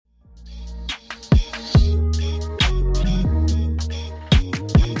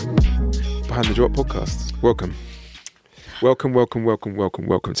the Drop Podcast. Welcome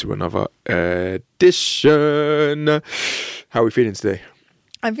to another edition. How are we feeling today?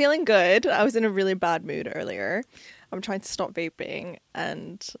 I'm feeling good. I was in a really bad mood earlier. I'm trying to stop vaping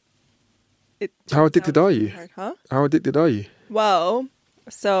and How addicted are you? Hard, huh? How addicted are you? Well,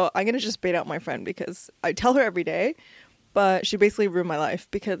 so I'm going to just bait out my friend because I tell her every day, but she basically ruined my life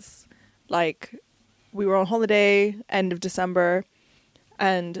because like we were on holiday end of December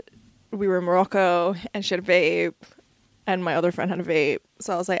and we were in Morocco and she had a vape and my other friend had a vape.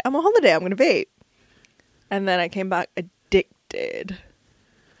 So I was like, I'm on holiday, I'm going to vape. And then I came back addicted.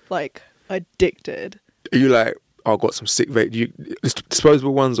 Like, addicted. Are you like, oh, I got some sick vape? You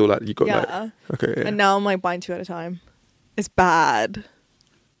disposable ones or like you got like... Okay, yeah. And now I'm like buying 2 at a time. It's bad.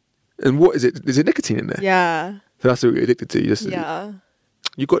 And what is it? Is it nicotine in there? Yeah. So that's what you're addicted to? Yeah.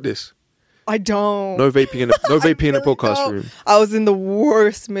 You got this? I don't. No vaping in a podcast don't. room. I was in the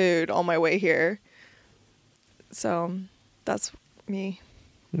worst mood on my way here. So, that's me.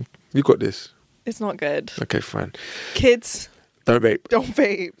 You got this? It's not good. Okay, fine. Kids, don't vape. don't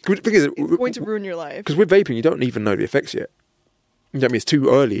vape. It's going to ruin your life. Because with vaping, you don't even know the effects yet. You know what I mean? It's too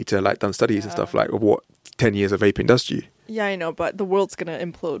early to like done studies and stuff like of what 10 years of vaping does to you. Yeah, I know, but the world's going to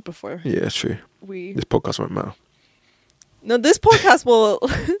implode before. Yeah, that's true. This podcast won't matter. No, this podcast will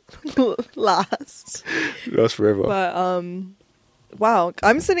last. Last forever. But, wow.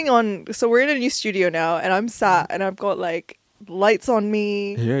 I'm sitting on... So we're in a new studio now, and I'm sat, and I've got, like, lights on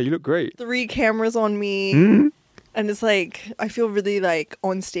me. Yeah, you look great. 3 cameras on me. Mm-hmm. And it's like, I feel really, like,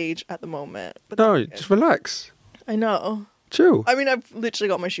 on stage at the moment. But no, just relax. I know. Chill. I mean, I've literally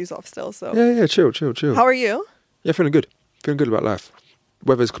got my shoes off still, so... Yeah, chill. How are you? Yeah, feeling good. Feeling good about life.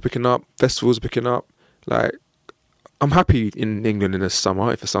 Weather's picking up. Festivals are picking up. Like... I'm happy in England in the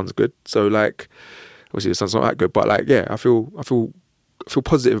summer if the sun's good. So like, obviously the sun's not that good, but like, yeah, I feel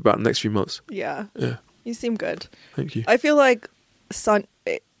positive about the next few months. Yeah. Yeah. You seem good. Thank you. I feel like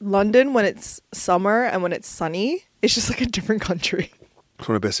London when it's summer and when it's sunny, it's just like a different country. It's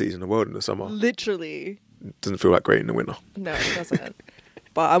one of the best cities in the world in the summer. Literally. It doesn't feel like great in the winter. No, it doesn't.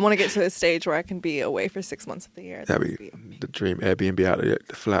 But I want to get to a stage where I can be away for 6 months of the year. That'd be the dream. Airbnb out of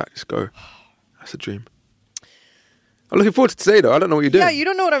the flat, just go. That's a dream. I'm looking forward to today, though. I don't know what you're doing. Yeah, you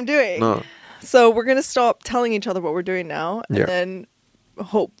don't know what I'm doing. No. So we're going to stop telling each other what we're doing now and Yeah. then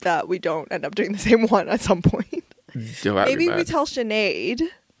hope that we don't end up doing the same one at some point. Maybe we tell Sinead.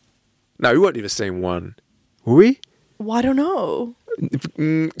 No, we won't do the same one. Will we? Well, I don't know.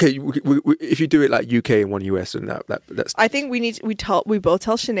 Okay, if you do it like UK and one US, and that's... I think we both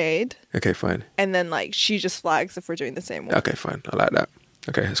tell Sinead. Okay, fine. And then like she just flags if we're doing the same one. Okay, fine. I like that.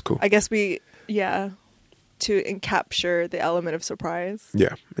 Okay, that's cool. I guess to capture the element of surprise.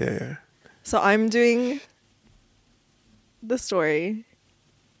 Yeah. So I'm doing the story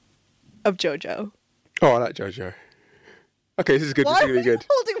of JoJo. Oh, I like JoJo. Okay, this is good. Why This is really good.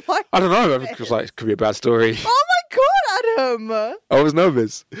 Holding my I don't know. Because like it could be a bad story. Oh my god, Adam! I was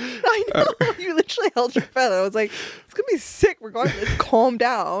nervous. I know. You literally held your breath. I was like, it's gonna be sick regardless. Calm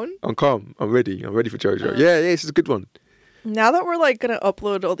down. I'm calm. I'm ready. I'm ready for JoJo. Yeah, this is a good one. Now that we're like gonna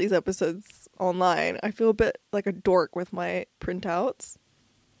upload all these episodes online, I feel a bit like a dork with my printouts.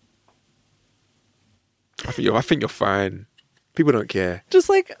 I think you're fine. People don't care. Just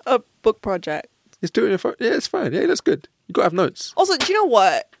like a book project. Just do it in your phone. Yeah, it's fine. Yeah, that's good. You gotta have notes. Also, do you know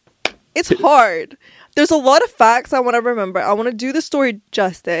what? It's hard. There's a lot of facts I want to remember. I want to do the story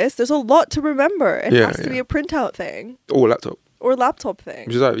justice. There's a lot to remember. It has to be a printout thing. Or laptop. Or a laptop thing.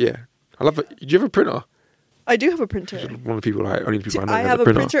 Which is like, yeah. I love it. Do you have a printer? I do have a printer. One of the people only people I know I have a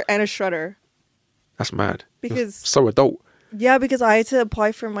printer and a shredder. That's mad. Because so adult. Yeah, because I had to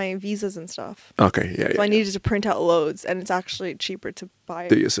apply for my visas and stuff. Okay, yeah. So I needed to print out loads, and it's actually cheaper to buy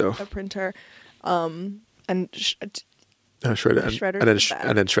do it yourself. A printer, and shred it,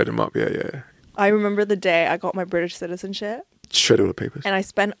 and then shred them up. Yeah. I remember the day I got my British citizenship. Shred all the papers. And I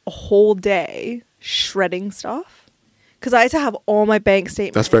spent a whole day shredding stuff because I had to have all my bank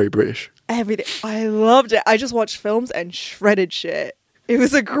statements. That's very British. Everything. I loved it. I just watched films and shredded shit. It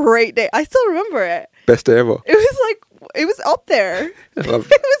was a great day. I still remember it. Best day ever. It was up there. I love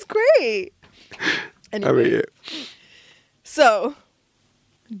it. It was great. Anyway, I read it. So,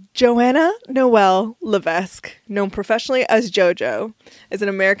 Joanna Noel Levesque, known professionally as JoJo, is an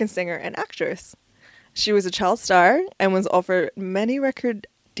American singer and actress. She was a child star and was offered many record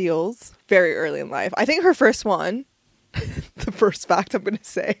deals very early in life. I think her first one, the first fact I'm going to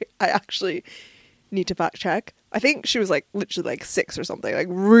say, I actually need to fact check. I think she was literally 6 or something,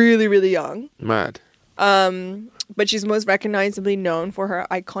 really, really young. Mad. But she's most recognizably known for her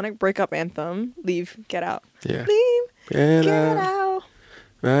iconic breakup anthem, Leave, Get Out. Yeah. Leave, get out.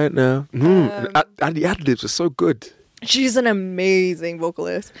 Right now. And the ad-libs are so good. She's an amazing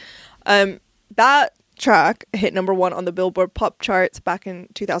vocalist. That track hit number 1 on the Billboard pop charts back in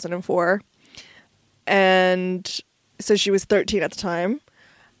 2004. And so she was 13 at the time,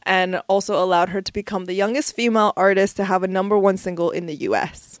 and also allowed her to become the youngest female artist to have a number 1 single in the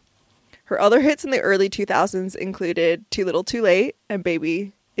US. Her other hits in the early 2000s included Too Little Too Late and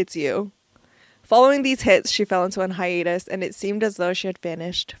Baby, It's You. Following these hits, she fell into a hiatus, and it seemed as though she had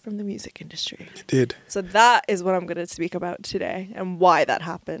vanished from the music industry. It did. So that is what I'm going to speak about today, and why that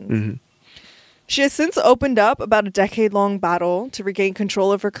happened. Mm-hmm. She has since opened up about a decade-long battle to regain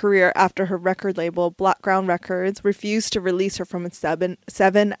control of her career after her record label, Blackground Records, refused to release her from its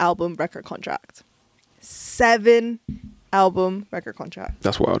seven-album record contract. 7-album record contract.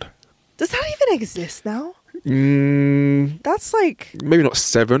 That's wild. Does that even exist now? That's like... Maybe not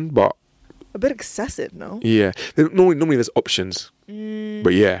 7, but... a bit excessive, no? Yeah. Normally there's options.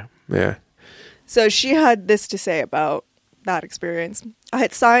 But yeah. So she had this to say about that experience. I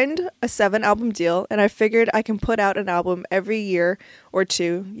had signed a 7-album deal, and I figured I can put out an album every year or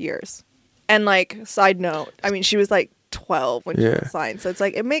 2 years. And like, side note, I mean, she was like 12 when she signed, so it's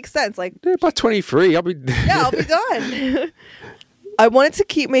like, it makes sense. Like, by 23, I'll be... I'll be done. I wanted to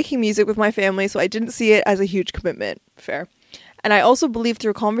keep making music with my family, so I didn't see it as a huge commitment. Fair. And I also believed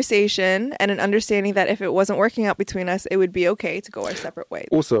through conversation and an understanding that if it wasn't working out between us, it would be okay to go our separate ways.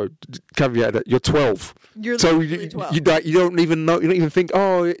 Also, caveat that you're 12. You're so literally 12. You don't even know. You don't even think.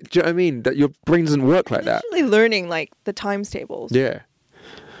 Oh, do you know what I mean? That your brain doesn't work like that. Literally learning like the times tables. Yeah.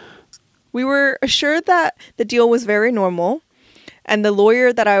 We were assured that the deal was very normal, and the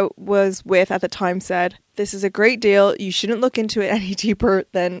lawyer that I was with at the time said, "This is a great deal. You shouldn't look into it any deeper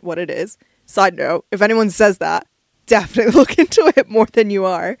than what it is." Side note: if anyone says that, definitely look into it more than you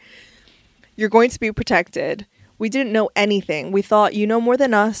are. You're going to be protected. We didn't know anything. We thought, you know more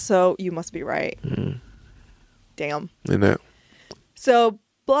than us, so you must be right. Damn. I know. So,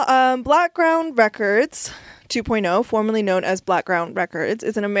 Blackground Records 2.0, formerly known as Blackground Records,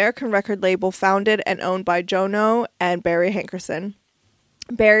 is an American record label founded and owned by JoJo and Barry Hankerson.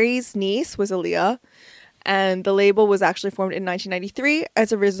 Barry's niece was Aaliyah, and the label was actually formed in 1993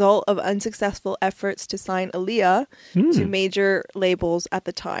 as a result of unsuccessful efforts to sign Aaliyah to major labels at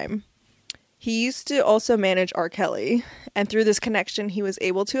the time. He used to also manage R. Kelly, and through this connection, he was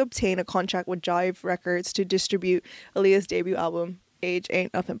able to obtain a contract with Jive Records to distribute Aaliyah's debut album, Age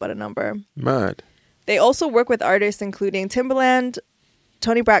Ain't Nothing But a Number. Mad. They also work with artists including Timbaland,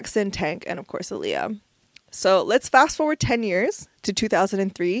 Toni Braxton, Tank, and of course Aaliyah. So let's fast forward 10 years to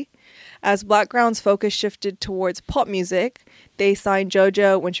 2003. As Blackground's focus shifted towards pop music, they signed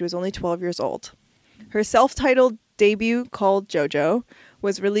JoJo when she was only 12 years old. Her self-titled debut, called JoJo,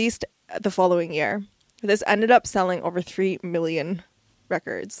 was released the following year. This ended up selling over 3 million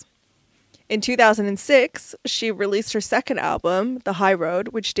records. In 2006, she released her second album, The High Road,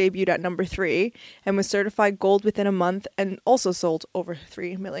 which debuted at number 3 and was certified gold within a month and also sold over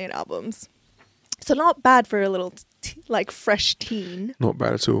 3 million albums. So not bad for a little, fresh teen. Not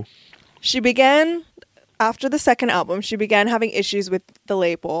bad at all. After the second album, she began having issues with the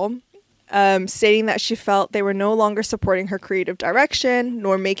label, stating that she felt they were no longer supporting her creative direction,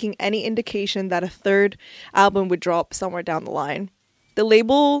 nor making any indication that a third album would drop somewhere down the line. The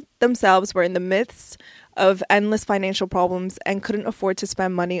label themselves were in the midst of endless financial problems and couldn't afford to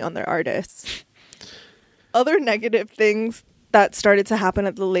spend money on their artists. Other negative things that started to happen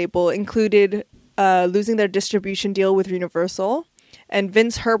at the label included losing their distribution deal with Universal. And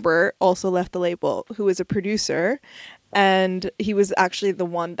Vince Herbert also left the label, who was a producer, and he was actually the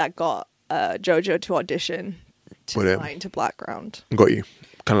one that got JoJo to audition to sign to Blackground. Got you.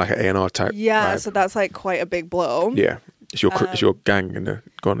 Kind of like an A&R type. Yeah, vibe. So that's like quite a big blow. Yeah. It's your gang and they're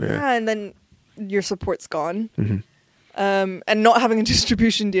gone. Yeah, and then your support's gone. Mm-hmm. And not having a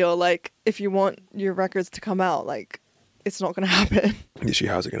distribution deal, like, if you want your records to come out, like, it's not going to happen. Literally,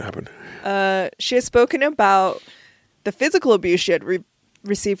 how's it going to happen? She has spoken about the physical abuse she had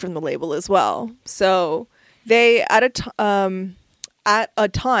received from the label as well. So they, at a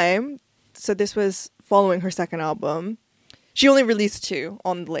time, so this was following her second album, she only released 2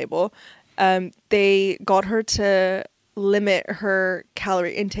 on the label. They got her to limit her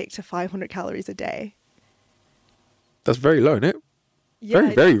calorie intake to 500 calories a day. That's very low, isn't it? Yeah,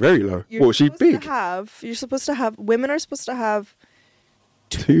 very, very, very low. Well, she's big. Women are supposed to have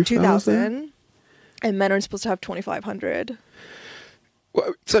 2,000 and men are supposed to have 2,500.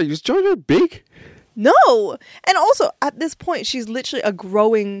 So was JoJo big? No. And also, at this point, she's literally a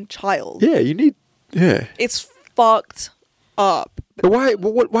growing child. Yeah, yeah. It's fucked up. But why?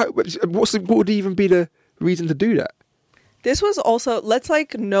 What would even be the reason to do that? This was also, let's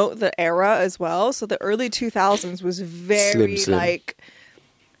like note the era as well. So the early 2000s was very Slim. like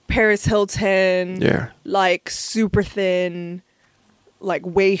Paris Hilton, Yeah. like super thin, like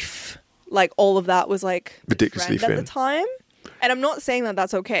waif, like all of that was like the Ridiculously trend at thin. the time. And I'm not saying that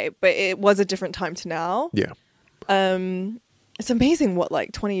that's okay, but it was a different time to now. Yeah. It's amazing what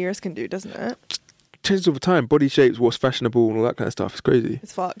like 20 years can do, doesn't it? Changes over time. Body shapes, what's fashionable and all that kind of stuff. It's crazy.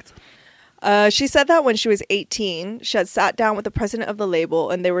 It's fucked. She said that when she was 18, she had sat down with the president of the label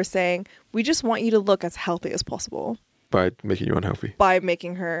and they were saying, we just want you to look as healthy as possible. By making you unhealthy. By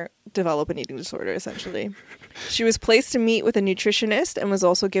making her develop an eating disorder, essentially. She was placed to meet with a nutritionist and was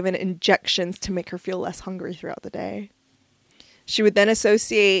also given injections to make her feel less hungry throughout the day. She would then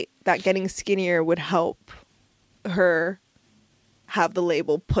associate that getting skinnier would help her have the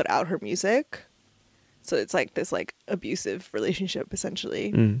label put out her music. So it's like this like abusive relationship,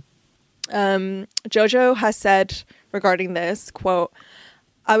 essentially. JoJo has said regarding this, quote,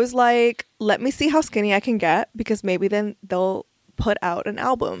 I was like, let me see how skinny I can get because maybe then they'll put out an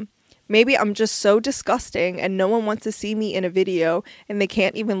album. Maybe I'm just so disgusting and no one wants to see me in a video and they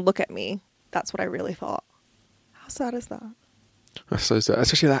can't even look at me. That's what I really thought. How sad is that? That's so sad.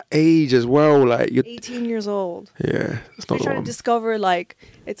 Especially at that age as well. Like you're 18 years old. Yeah. It's not You're the trying one. to discover, like,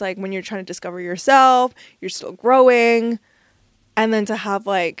 it's like when you're trying to discover yourself, you're still growing. And then to have,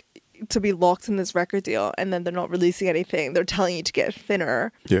 like, to be locked in this record deal and then they're not releasing anything. They're telling you to get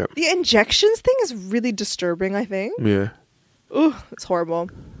thinner. Yeah. The injections thing is really disturbing, I think. Yeah. Ooh, it's horrible.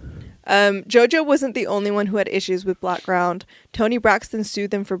 JoJo wasn't the only one who had issues with Blackground. Tony Braxton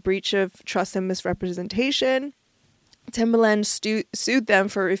sued them for breach of trust and misrepresentation. Timbaland sued them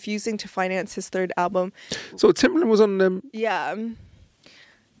for refusing to finance his third album. So Timbaland was on them. Yeah.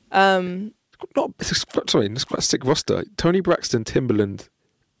 It's quite a sick roster. Tony Braxton, Timbaland,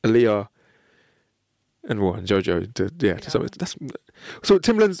 Aaliyah, and JoJo. That's so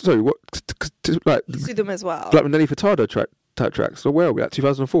Timbaland. Sorry, what? Like He sued them as well. like Nelly Furtado type tracks. So where are we at?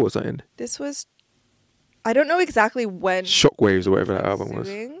 2004 or something? This was, I don't know exactly when. Shockwaves or whatever that album was.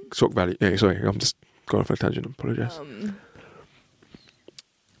 suing. Shock Value. Yeah, sorry, I'm just going off a tangent. I apologize.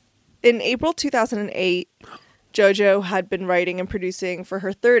 In April 2008, JoJo had been writing and producing for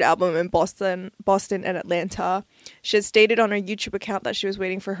her third album in Boston and Atlanta. She had stated on her YouTube account that she was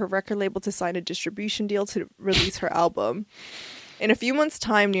waiting for her record label to sign a distribution deal to release her album. In a few months'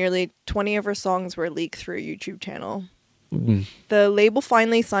 time, nearly 20 of her songs were leaked through a YouTube channel. The label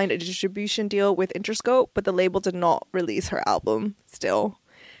finally signed a distribution deal with Interscope, but the label did not release her album still.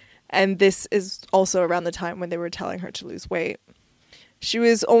 And this is also around the time when they were telling her to lose weight. She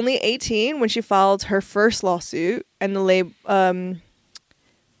was only 18 when she filed her first lawsuit, and her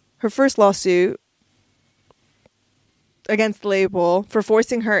first lawsuit against the label for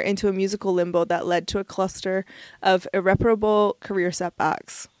forcing her into a musical limbo that led to a cluster of irreparable career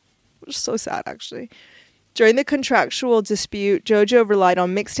setbacks. Which is so sad, actually. During the contractual dispute, JoJo relied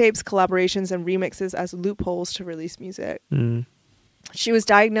on mixtapes, collaborations, and remixes as loopholes to release music. She was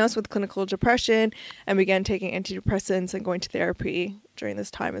diagnosed with clinical depression and began taking antidepressants and going to therapy during this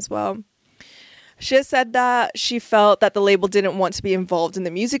time as well. She has said that she felt that the label didn't want to be involved in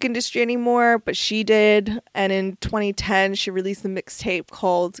the music industry anymore, but she did. And in 2010, she released the mixtape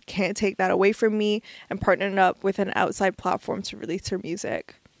called Can't Take That Away From Me and partnered up with an outside platform to release her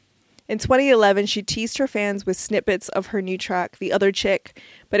music. In 2011, she teased her fans with snippets of her new track, The Other Chick,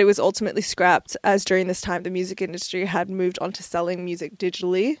 but it was ultimately scrapped as during this time the music industry had moved on to selling music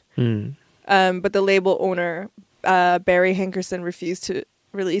digitally. But the label owner, Barry Hankerson, refused to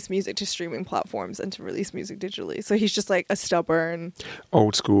release music to streaming platforms and to release music digitally. So he's just like a stubborn,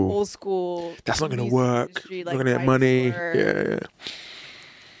 old school. That's not going to work. Industry, not going to get money. Yeah.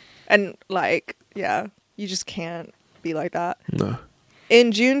 And like, yeah, you just can't be like that. No.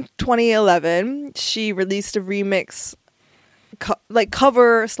 In June 2011, she released a remix,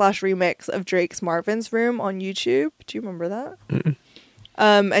 cover/remix of Drake's Marvin's Room on YouTube. Do you remember that?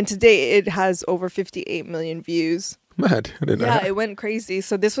 And to date, it has over 58 million views. Mad. I didn't know that. It went crazy.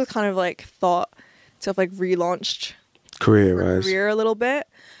 So this was kind of like thought to have like relaunched career a little bit.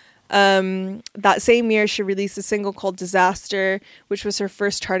 That same year, she released a single called Disaster, which was her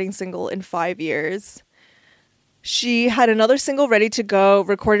first charting single in 5 years. She had another single ready to go,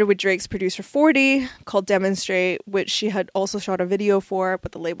 recorded with Drake's producer 40, called Demonstrate, which she had also shot a video for,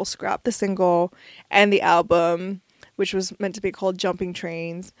 but the label scrapped the single and the album, which was meant to be called Jumping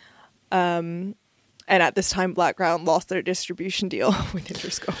Trains. And at this time, Blackground lost their distribution deal with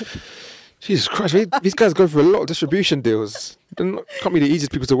Interscope. Jesus Christ, these guys go for a lot of distribution deals. Can't be the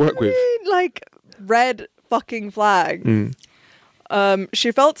easiest people to work with. Like, red fucking flag.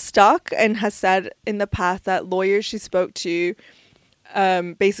 She felt stuck and has said in the past that lawyers she spoke to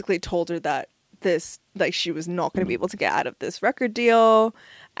basically told her that she was not going to be able to get out of this record deal,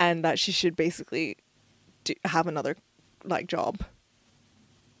 and that she should basically have another job.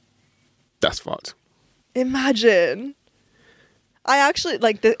 That's fucked. Imagine. I actually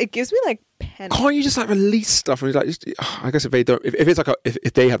it gives me panic. Can't you just release stuff and I guess if they don't, if it's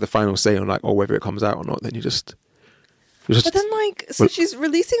if they have the final say on whether it comes out or not, then you just. But then she's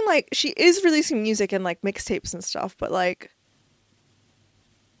releasing she is releasing music and mixtapes and stuff, but I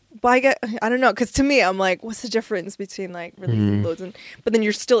don't know, because to me I'm what's the difference between releasing loads but then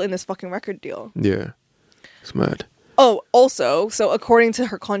you're still in this fucking record deal. Yeah, it's mad. Oh, also, so according to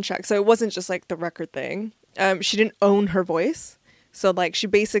her contract, so it wasn't just the record thing. She didn't own her voice, so she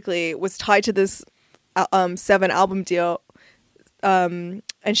basically was tied to this 7-album deal, and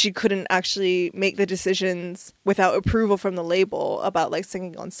she couldn't actually make the decisions without approval from the label about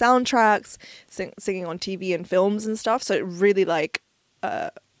singing on soundtracks, singing on TV and films and stuff. So it really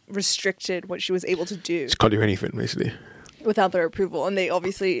restricted what she was able to do. She can't do anything basically without their approval, and they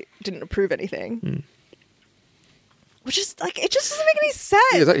obviously didn't approve anything. Which is it just doesn't make any sense.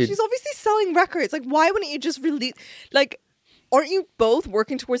 Yeah, exactly. She's obviously selling records. Why wouldn't you just release? Aren't you both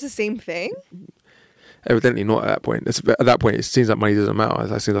working towards the same thing? Evidently not at that point. At that point, it seems like money doesn't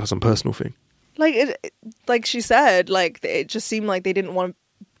matter. It seems like some personal thing. Like she said, it just seemed like they didn't want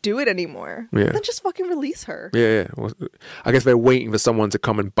to do it anymore. Yeah. Then just fucking release her. Yeah. Well, I guess they're waiting for someone to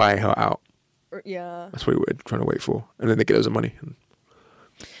come and buy her out. Yeah. That's what we're trying to wait for, and then they get loads of money.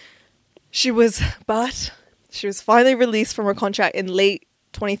 She was finally released from her contract in late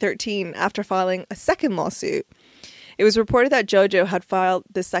 2013 after filing a second lawsuit. It was reported that JoJo had filed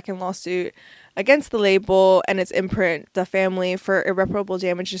this second lawsuit against the label and its imprint, the family, for irreparable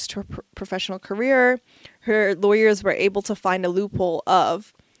damages to her professional career. Her lawyers were able to find a loophole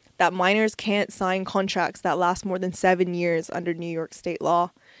of that minors can't sign contracts that last more than 7 years under New York state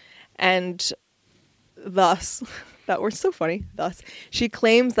law. And thus, that word's so funny, thus, she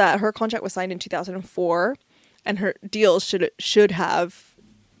claims that her contract was signed in 2004 and her deal should have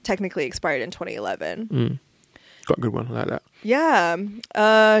technically expired in 2011. Got a good one, I like that.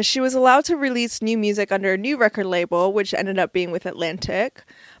 Yeah. She was allowed to release new music under a new record label, which ended up being with Atlantic,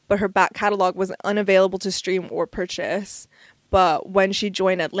 but her back catalog was unavailable to stream or purchase. But when she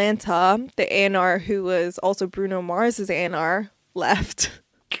joined Atlanta, the A&R, who was also Bruno Mars's A&R, left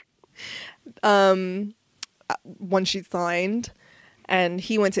when she signed, and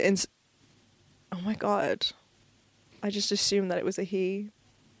he went to oh my god, I just assumed that it was a he.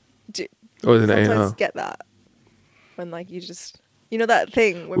 Sometimes get that when you just that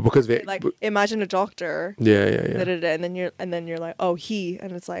thing where because imagine a doctor. Yeah. And then you're like, oh, he,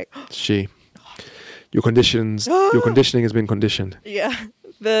 and it's she. Your conditioning has been conditioned. Yeah.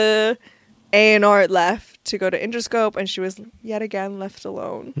 The A&R left to go to Interscope, and she was yet again left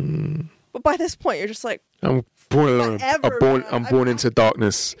alone. But by this point, you're just I'm born alone. I'm born into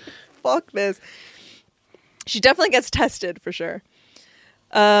darkness. Fuck this. She definitely gets tested for sure.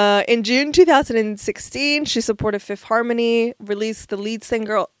 In June 2016, she supported Fifth Harmony, released the lead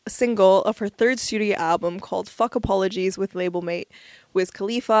single of her third studio album called Fuck Apologies with label mate Wiz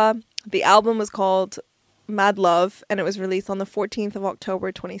Khalifa. The album was called Mad Love, and it was released on the 14th of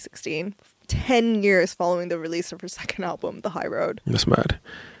October 2016, 10 years following the release of her second album, The High Road. That's mad.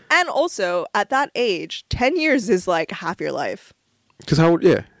 And also, at that age, 10 years is half your life. Because how old,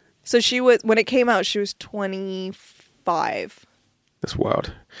 yeah. So when it came out, she was 25. That's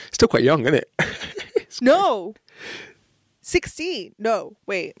wild. Still quite young, isn't it? No. 16. No.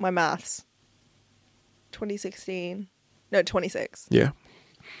 Wait, my maths. 2016. No, 26. Yeah.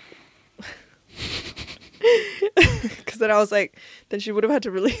 Because then I was then she would have had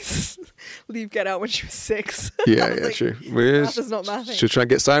to leave Get Out when she was 6. Yeah, true. Math is not mathing. She was trying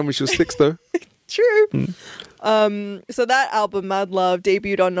to get signed when she was 6, though. True. So that album, Mad Love,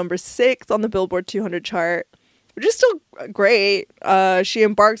 debuted on number 6 on the Billboard 200 chart, which is still great. She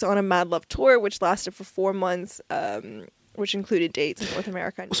embarked on a Mad Love tour, which lasted for 4 months, which included dates in North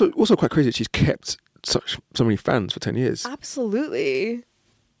America. Also quite crazy that she's kept so many fans for 10 years. Absolutely.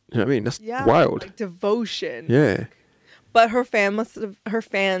 You know what I mean? That's wild. Devotion. Yeah. But her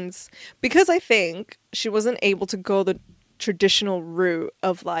fans, because I think she wasn't able to go the traditional route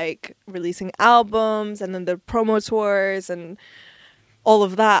of releasing albums and then the promo tours and all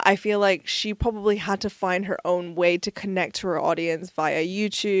of that, I feel like she probably had to find her own way to connect to her audience via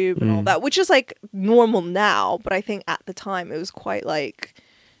YouTube and all that, which is normal now, but I think at the time it was quite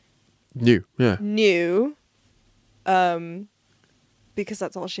new. Yeah. New. because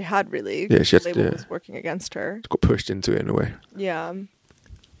that's all she had, really. Yeah, she had the to, label was working against her. got pushed into it in a way. Yeah.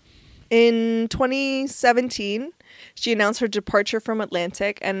 In 2017, she announced her departure from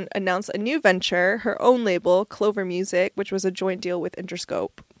Atlantic and announced a new venture, her own label, Clover Music, which was a joint deal with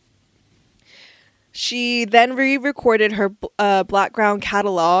Interscope. She then re-recorded her Blackground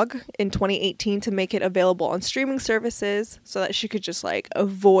catalog in 2018 to make it available on streaming services so that she could just like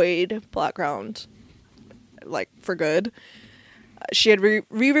avoid Blackground like for good. She had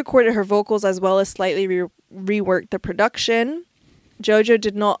re-recorded her vocals as well as slightly reworked the production. JoJo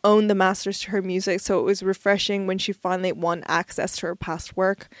did not own the masters to her music, so it was refreshing when she finally won access to her past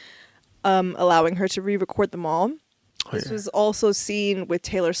work, allowing her to re-record them all. This was also seen with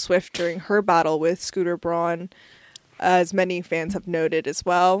Taylor Swift during her battle with Scooter Braun, as many fans have noted as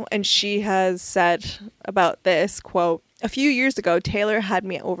well. And she has said about this, quote, "A few years ago, Taylor had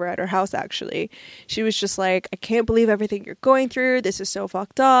me over at her house, actually. She was just like, I can't believe everything you're going through. This is so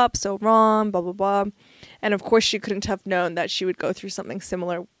fucked up, so wrong, blah, blah, blah." And of course, she couldn't have known that she would go through something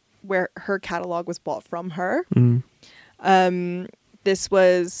similar where her catalog was bought from her.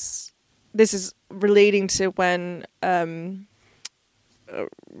 This is relating to when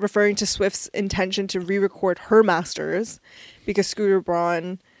referring to Swift's intention to re-record her masters because Scooter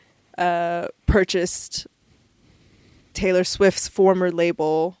Braun purchased Taylor Swift's former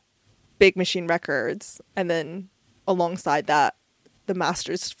label, Big Machine Records, and then alongside that, the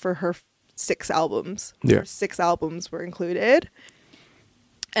masters for her 6 albums. Yeah. Her 6 albums were included.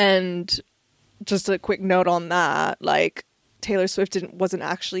 And just a quick note on that, like, Taylor Swift wasn't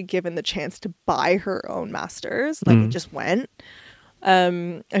actually given the chance to buy her own masters. Like, it just went.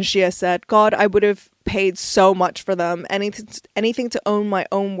 And she has said, "God, I would have paid so much for them. Anything to own my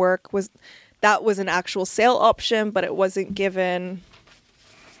own work was an actual sale option, but it wasn't given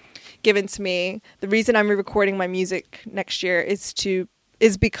to me. The reason I'm re-recording my music next year is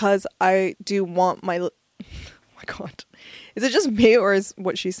because I do want my." Oh my God. Is it just me or is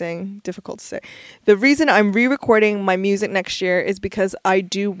what she's saying difficult to say? "The reason I'm re-recording my music next year is because I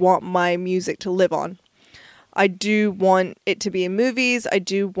do want my music to live on. I do want it to be in movies. I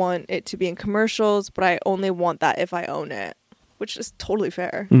do want it to be in commercials, but I only want that if I own it." Which is totally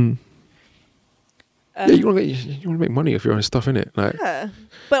fair. Yeah, you want to make money if you're on stuff, innit? Like, yeah.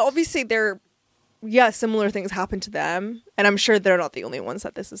 But obviously similar things happen to them. And I'm sure they're not the only ones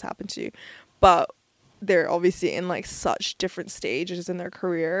that this has happened to. But they're obviously in like such different stages in their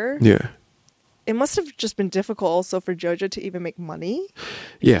career. Yeah. It must have just been difficult also for JoJo to even make money.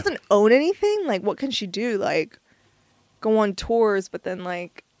 Yeah. She doesn't own anything. Like, what can she do? Like, go on tours, but then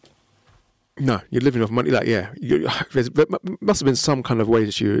like... No, you're living off money. Like, yeah. There must have been some kind of way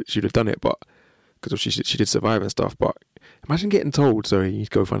that she'd have done it, but because she did survive and stuff. But imagine getting told, sorry, you need to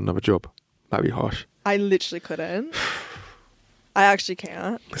go find another job. That'd be harsh. I literally couldn't. I actually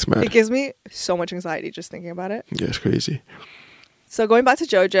can't. It's mad. It gives me so much anxiety just thinking about it. Yeah, it's crazy. So going back to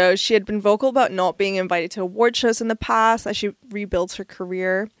JoJo, she had been vocal about not being invited to award shows in the past as she rebuilds her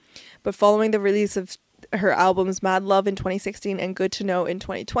career. But following the release of her albums Mad Love in 2016 and Good to Know in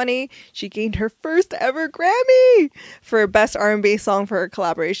 2020, she gained her first ever Grammy for Best R&B Song for her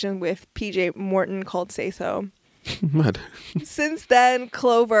collaboration with PJ Morton called Say So. Mad. Since then,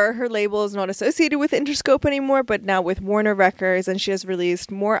 Clover, her label, is not associated with Interscope anymore, but now with Warner Records, and she has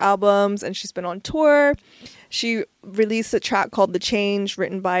released more albums and she's been on tour. She released a track called The Change,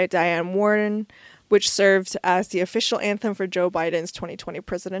 written by Diane Warren, which served as the official anthem for Joe Biden's 2020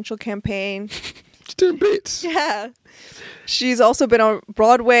 presidential campaign. She's doing bits. Yeah. She's also been on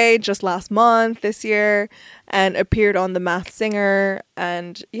Broadway just last month, this year, and appeared on The Masked Singer.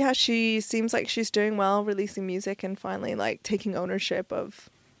 And yeah, she seems like she's doing well, releasing music and finally like taking ownership of,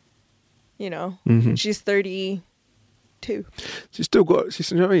 she's 32. She's still got,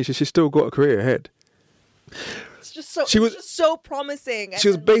 you know what I mean? She's still got a career ahead. It's just so promising. She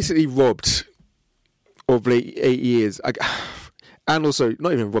was basically robbed of like 8 years. And also,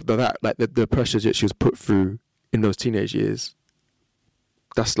 not even robbed of that, like the pressure that she was put through in those teenage years.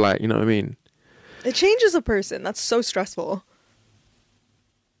 That's like, you know what I mean? It changes a person. That's so stressful.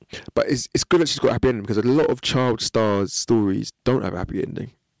 But it's good that she's got a happy ending because a lot of child stars' stories don't have a happy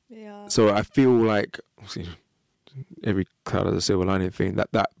ending. Yeah. So I feel like every cloud has a silver lining thing.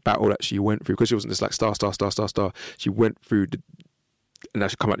 That battle that she went through, because she wasn't just like star. She went through and now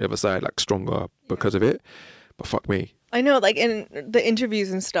she come out the other side like stronger because of it. But fuck me. I know, like in the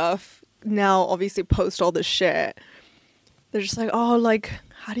interviews and stuff, now obviously post all this shit. They're just like, oh, like,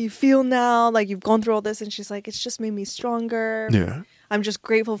 how do you feel now? Like, you've gone through all this. And she's like, it's just made me stronger. Yeah. I'm just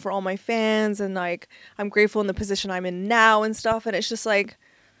grateful for all my fans. And like, I'm grateful in the position I'm in now and stuff. And it's just like,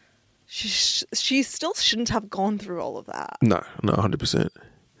 she still shouldn't have gone through all of that. No, not 100%.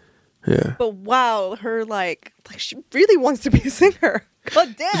 Yeah. But wow, her like she really wants to be a singer.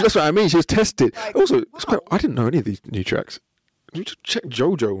 God damn. That's what I mean. She was tested. Like, Also, it's wow. quite, I didn't know any of these new tracks. You just check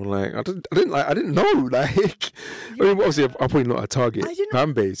JoJo and like I didn't know like. I mean, obviously, I'm probably not a target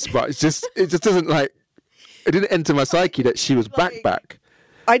fan base, but it just doesn't like. It didn't enter my psyche that she was back.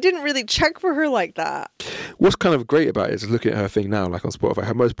 I didn't really check for her like that. What's kind of great about it is looking at her thing now, like on Spotify.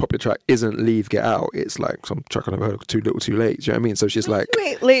 Her most popular track isn't "Leave, Get Out." It's like some track I never heard, "Too Little, Too Late." Do you know what I mean? So she's like,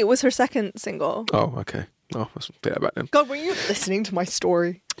 Wait, Late was her second single. oh, okay. Oh, let's take that back then. God, were you listening to my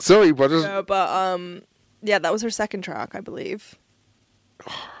story? Sorry, but just No, but yeah, that was her second track, I believe.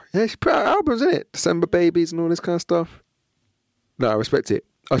 yeah, she put out albums, innit? December Babies and all this kind of stuff. No, I respect it.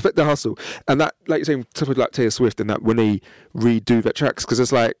 I respect the hustle. And that, like you're saying, something like Taylor Swift and that when they redo their tracks, because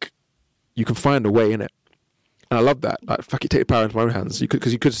it's like, you can find a way in it. And I love that. Like, fuck it, take the power into my own hands.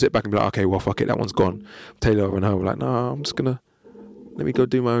 Because you could sit back and be like, okay, well, fuck it, that one's gone. Taylor and her were like, no, I'm just going to, let me go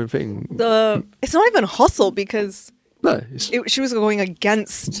do my own thing. It's not even hustle because No, she was going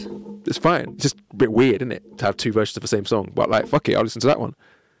against. it's fine. It's just a bit weird, isn't it? To have two versions of the same song. But like, fuck it, I'll listen to that one.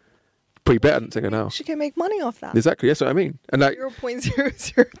 Pretty better than singer now. She can make money off that. Exactly, that's what I mean. And like,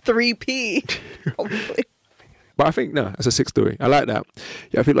 0.003p, probably. but I think, no, that's a sick story. I like that.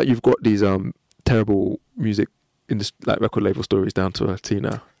 Yeah, I feel like you've got these terrible music like record label stories down to a T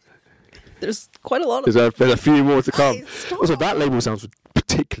now. There's quite a lot of There's a few more to come. Stop. Also, that label sounds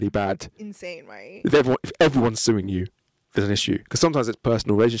particularly bad. Insane, right? If everyone's suing you, there's an issue. Because sometimes it's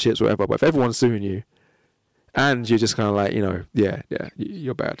personal relationships or whatever, but if everyone's suing you, and you're just kind of like, yeah,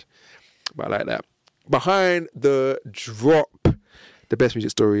 you're bad. But I like that. Behind the drop, the best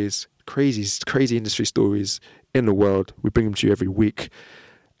music stories, crazy industry stories in the world. We bring them to you every week.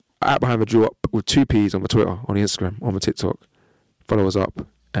 At Behind the Drop with 2 P's on the Twitter, on the Instagram, on the TikTok. Follow us up,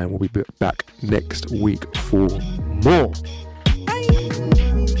 and we'll be back next week for more.